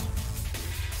go.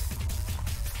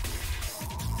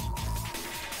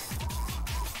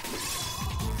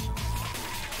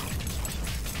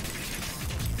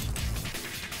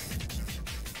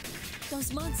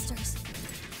 Those monsters.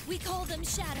 We call them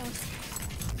shadows.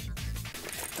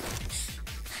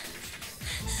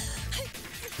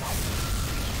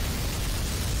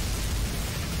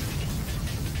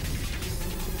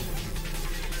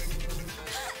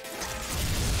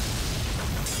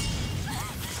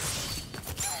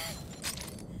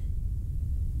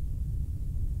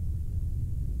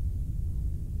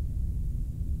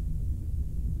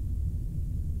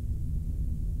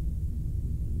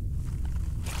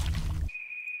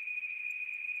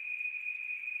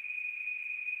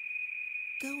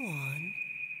 Go on.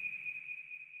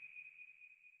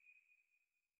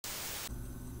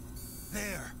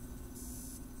 There.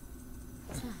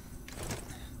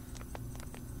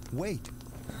 Wait.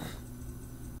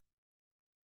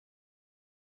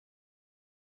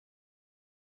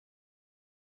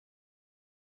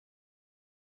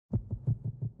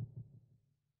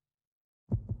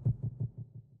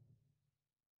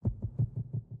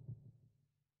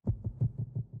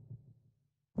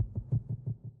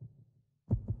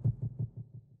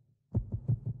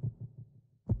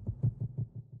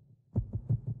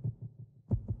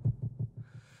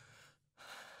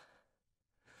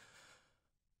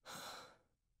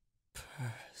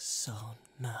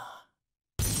 Persona.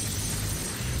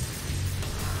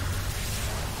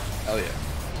 Hell yeah.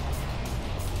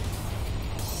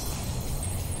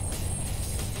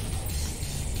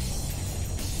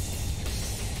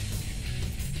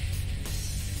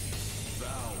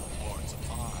 Thou art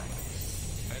I,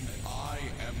 and I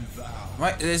am thou.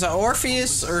 Right, is it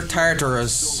Orpheus or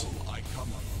Tartarus? I come.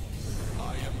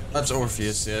 I am That's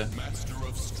Orpheus, yeah. master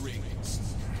of strings.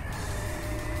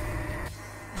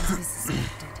 As we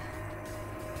suspected.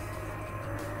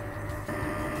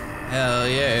 Hell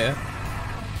yeah.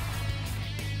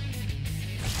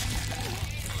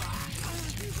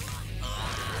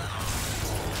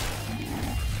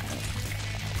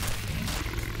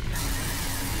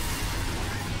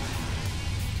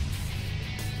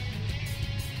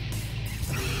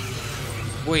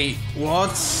 Wait,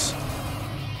 what?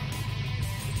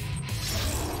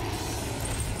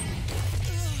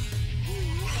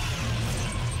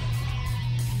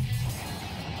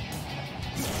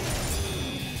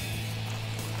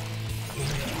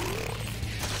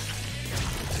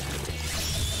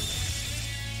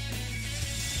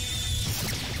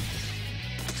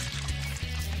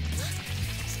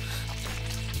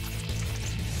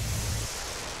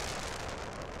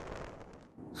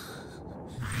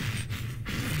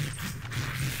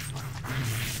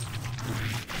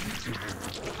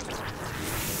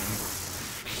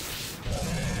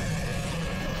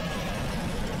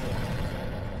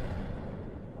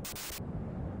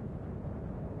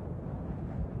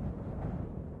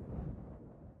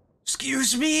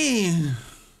 Excuse me.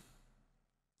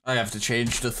 I have to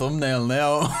change the thumbnail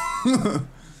now. What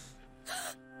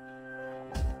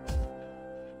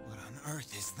on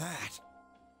earth is that?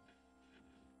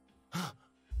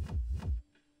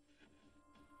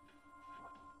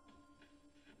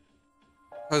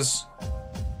 Because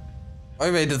I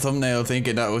made the thumbnail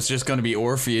thinking that was just going to be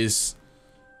Orpheus.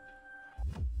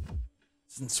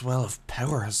 Since well of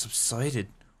power has subsided,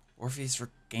 Orpheus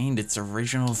regained its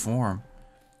original form.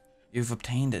 You've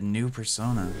obtained a new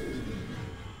persona.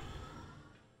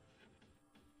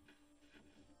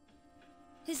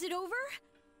 Is it over?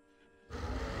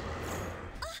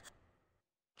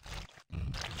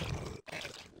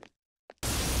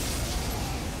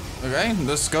 Okay,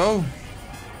 let's go.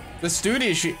 Let's do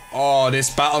this shit. Oh,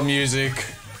 this battle music.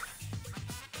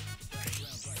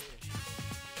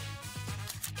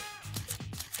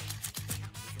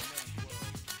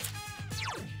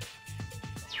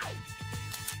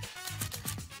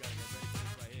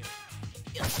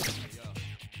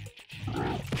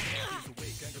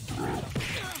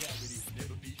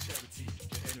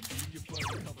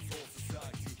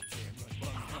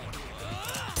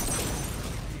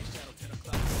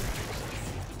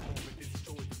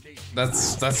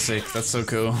 That's sick. That's so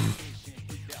cool.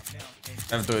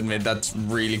 I have to admit, that's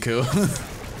really cool.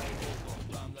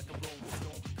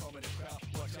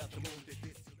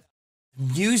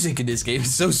 Music in this game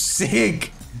is so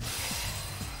sick.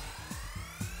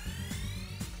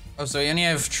 Oh, so you only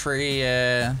have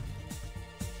 3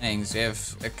 things. You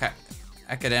have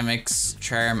academics,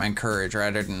 charm, and courage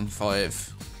rather than 5.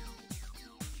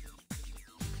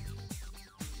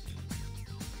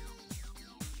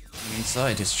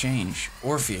 Inside has changed.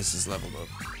 Orpheus is leveled up.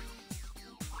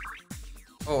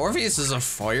 Oh, Orpheus is a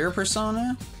fire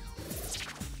persona?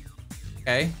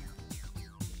 Okay.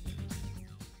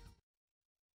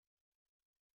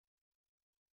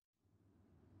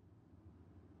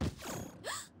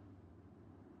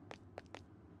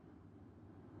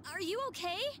 Are you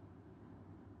okay?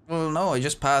 Well, no, I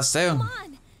just passed out. Come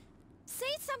on, say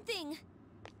something.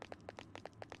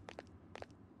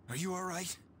 Are you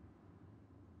alright?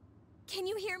 Can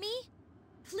you hear me?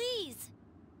 Please.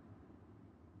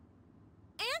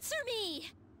 Answer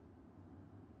me.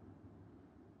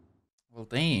 Well,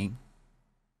 dang.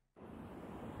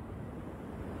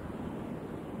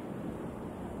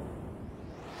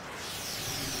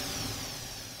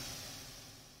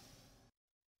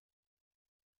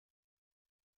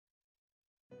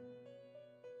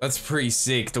 That's pretty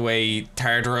sick, the way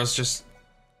Tartaros just...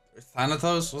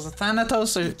 Thanatos? Was it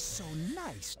Thanatos? Or... It's so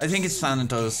nice. I think it's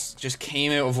Thanatos. Just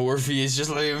came out of Orpheus,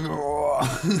 just like...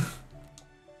 Oh.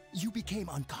 You became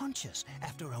unconscious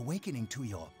after awakening to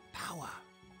your power.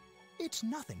 It's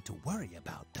nothing to worry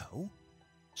about, though.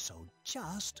 So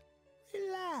just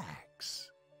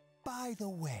relax. By the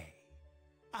way,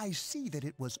 I see that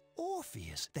it was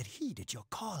Orpheus that heeded your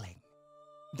calling.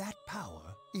 That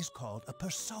power is called a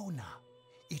persona.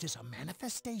 It is a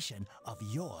manifestation of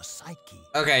your psyche.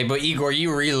 Okay, but Igor,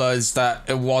 you realize that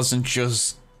it wasn't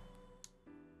just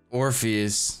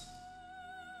Orpheus.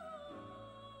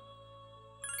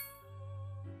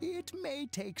 It may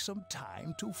take some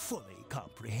time to fully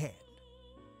comprehend.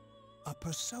 A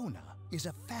persona is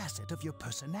a facet of your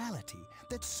personality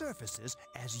that surfaces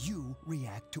as you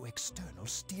react to external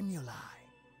stimuli.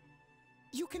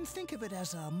 You can think of it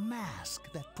as a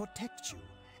mask that protects you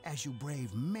as you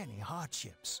brave many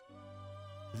hardships.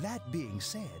 That being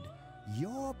said,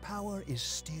 your power is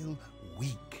still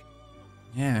weak.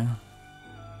 Yeah.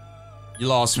 You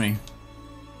lost me.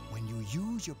 When you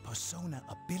use your persona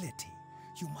ability,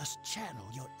 you must channel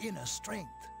your inner strength.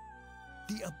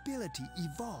 The ability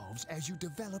evolves as you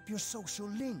develop your social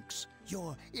links,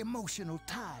 your emotional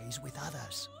ties with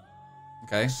others.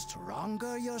 Okay. The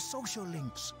stronger your social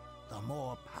links, the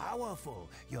more powerful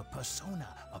your persona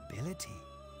ability.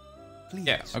 Please,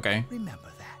 yeah, okay.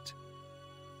 Remember that.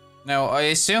 Now, I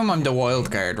assume I'm the wild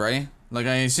card, right? Like,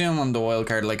 I assume I'm the wild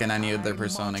card like in any other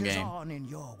Persona game. On in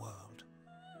your world.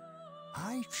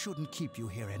 I shouldn't keep you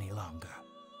here any longer.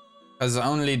 Because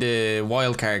only the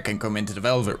wild card can come into the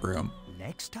Velvet Room.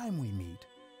 Next time we meet,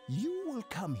 you will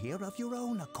come here of your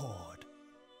own accord.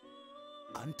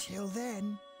 Until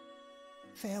then,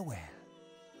 farewell.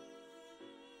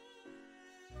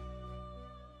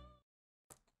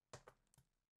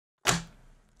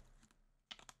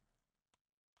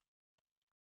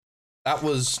 That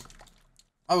was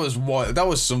wild. That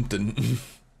was something.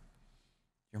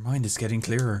 Your mind is getting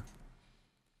clearer.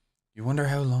 You wonder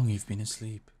how long you've been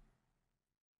asleep.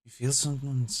 You feel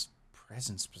someone's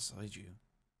presence beside you.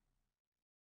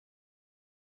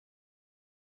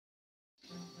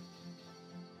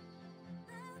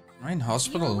 I'm in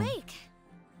hospital. You're awake.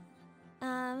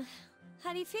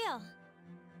 How do you feel?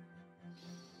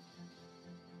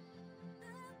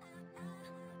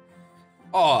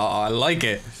 Oh, I like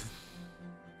it.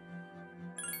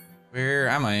 Where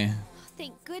am I?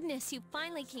 Thank goodness you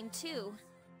finally came to.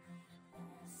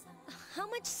 How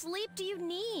much sleep do you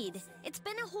need? It's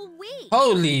been a whole week.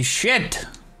 Holy shit!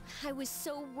 I was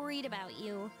so worried about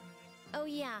you. Oh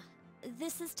yeah,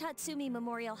 this is Tatsumi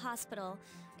Memorial Hospital.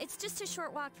 It's just a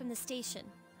short walk from the station.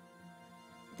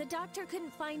 The doctor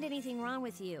couldn't find anything wrong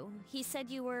with you. He said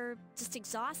you were just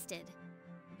exhausted.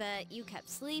 But you kept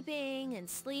sleeping and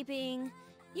sleeping.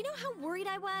 You know how worried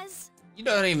I was? You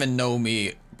don't even know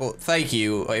me, but thank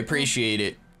you. I appreciate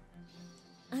it.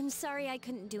 I'm sorry I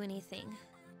couldn't do anything.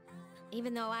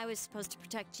 Even though I was supposed to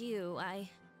protect you,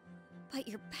 But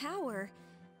your power,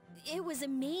 it was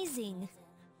amazing.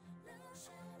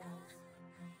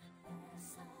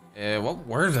 What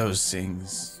were those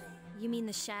things? You mean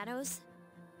the shadows?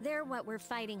 They're what we're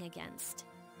fighting against.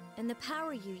 And the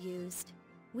power you used,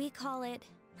 we call it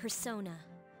persona.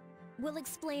 We'll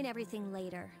explain everything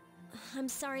later. I'm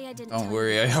sorry I didn't Don't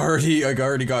worry, I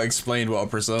already got explained what a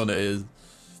persona is.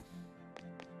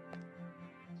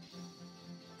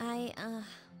 I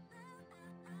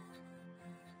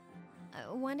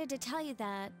wanted to tell you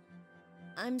that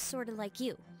I'm sort of like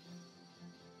you.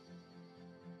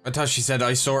 I thought she said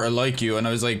I sort of like you, and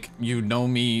I was like, you know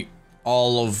me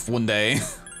all of one day.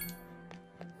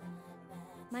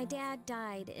 My dad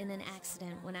died in an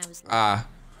accident when I was little. Ah.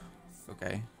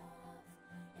 Okay.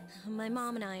 My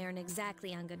mom and I aren't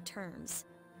exactly on good terms.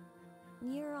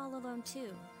 You're all alone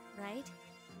too, right?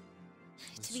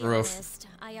 To be honest,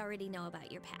 I already know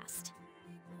about your past.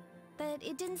 But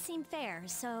it didn't seem fair,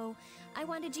 so I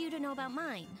wanted you to know about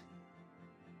mine.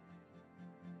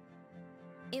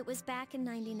 It was back in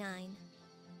 '99.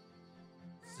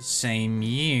 It's the same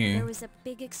year. There was a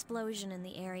big explosion in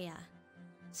the area.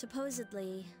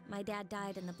 Supposedly, my dad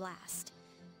died in the blast,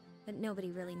 but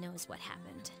nobody really knows what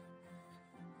happened.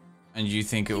 And you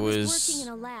think it He was working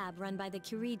in a lab run by the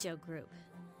Kirijo group.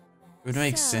 It would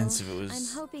make So, sense if it was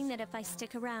I'm hoping that if I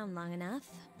stick around long enough,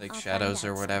 like I'll shadows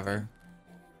find or out whatever. something.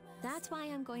 That's why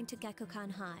I'm going to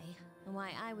Gekukan High, and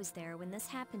why I was there when this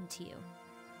happened to you.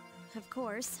 Of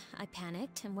course, I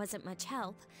panicked and wasn't much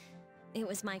help. It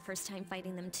was my first time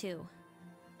fighting them too.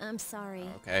 I'm sorry.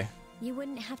 Okay. You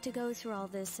wouldn't have to go through all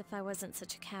this if I wasn't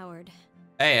such a coward.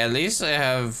 Hey, at least I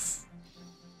have. It's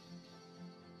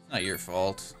not your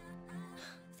fault.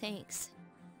 Thanks.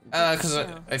 Cause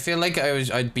I feel like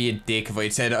I'd be a dick if I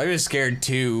said I was scared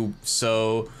too.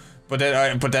 So, but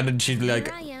then she'd be like,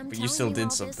 Here I am but you still telling did all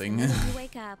this something. the minute you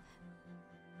wake up.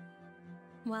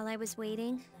 While I was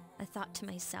waiting, I thought to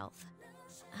myself,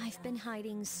 I've been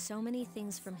hiding so many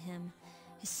things from him.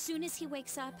 As soon as he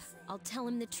wakes up, I'll tell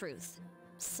him the truth.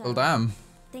 So, Well, damn.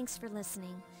 Thanks for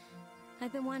listening.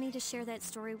 I've been wanting to share that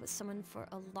story with someone for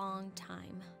a long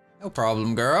time. No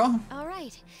problem, girl. All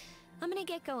right, I'm gonna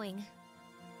get going.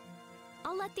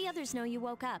 I'll let the others know you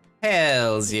woke up.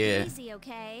 Hells Take it yeah. easy,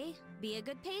 okay? Be a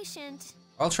good patient.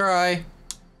 I'll try.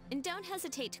 And don't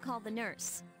hesitate to call the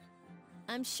nurse.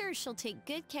 I'm sure she'll take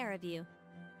good care of you.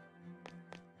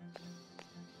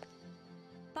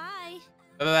 Bye.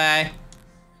 Bye-bye.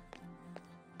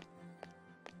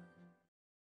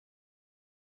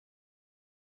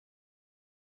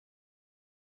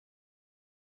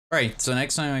 Right, so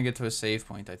next time I get to a save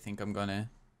point, I think I'm gonna...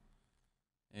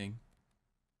 Am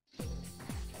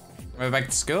I back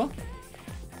to school?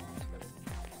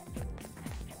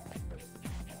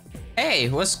 Hey,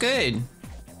 what's good?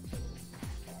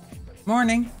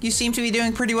 Morning, you seem to be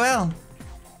doing pretty well.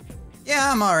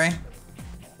 Yeah, I'm alright.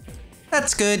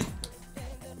 That's good.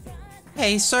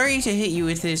 Hey, sorry to hit you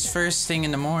with this first thing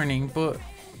in the morning, but...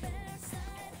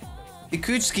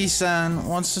 Ikutsuki-san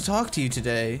wants to talk to you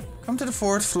today. Come to the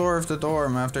 4th floor of the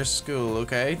dorm after school,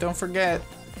 okay? Don't forget.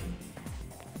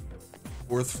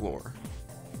 4th floor.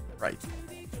 Right.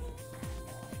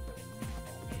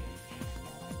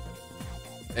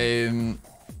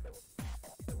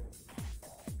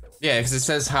 Yeah, because it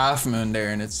says half moon there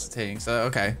and it's thing, so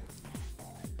okay.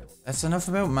 That's enough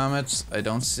about mammoths. I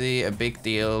don't see a big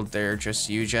deal. They're just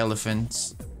huge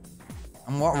elephants.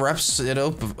 And what wraps it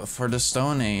up for the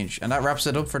Stone Age? And that wraps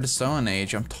it up for the Stone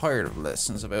Age. I'm tired of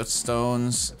lessons about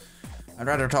stones. I'd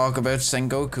rather talk about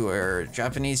Sengoku or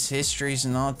Japanese history's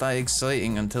not that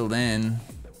exciting until then.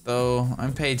 Though,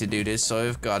 I'm paid to do this, so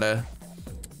I've gotta...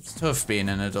 It's tough being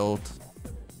an adult.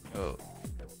 Oh.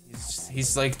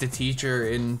 He's like the teacher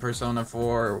in Persona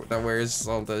 4 that wears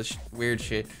all the weird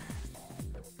shit.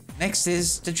 Next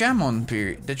is the Jamon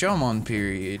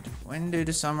period. When do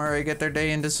the samurai get their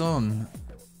day in the sun?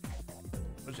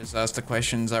 We'll just ask the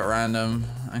questions at random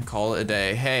and call it a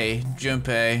day. Hey,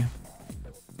 Junpei.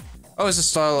 Oh, it's a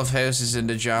style of houses in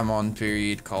the Jamon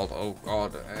period called, oh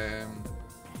god,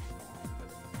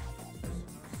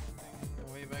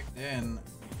 way back then.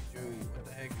 Joey, what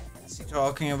the heck is he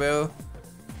talking about?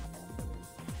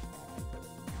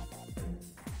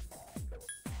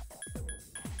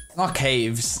 Not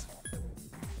caves.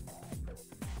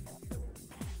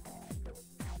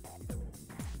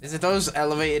 Is it those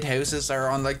elevated houses that are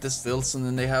on like the stilts and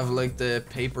then they have like the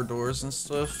paper doors and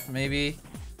stuff, maybe?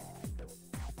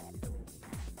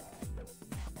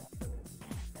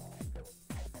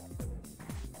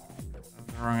 That's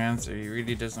the wrong answer, he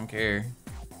really doesn't care.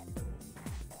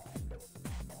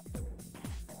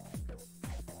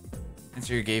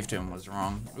 Answer you gave to him was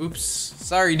wrong. Oops,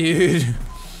 sorry dude.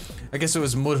 I guess it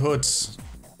was mud huts.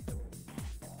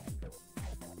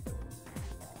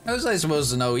 How was I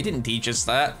supposed to know? He didn't teach us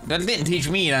that. That didn't teach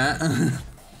me that.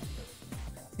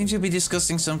 Seems to be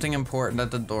discussing something important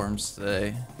at the dorms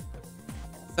today.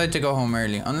 Decided to go home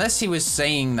early. Unless he was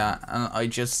saying that and I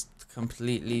just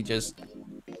completely just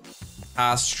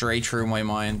passed straight through my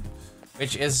mind.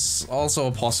 Which is also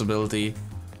a possibility.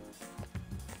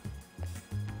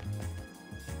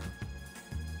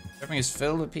 Everything is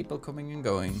filled with people coming and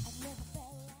going.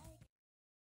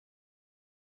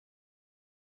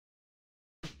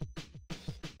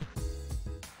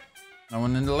 No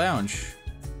one in the lounge.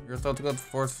 You're told to go to the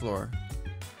 4th floor.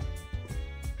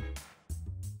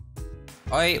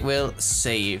 I will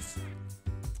save.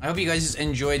 I hope you guys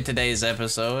enjoyed today's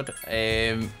episode.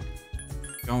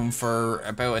 Going for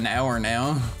about an hour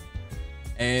now.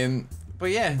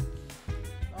 But yeah,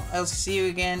 I'll see you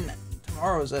again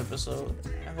tomorrow's episode.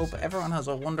 I hope everyone has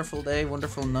a wonderful day,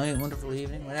 wonderful night, wonderful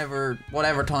evening,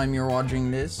 whatever time you're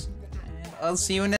watching this. And I'll see you in the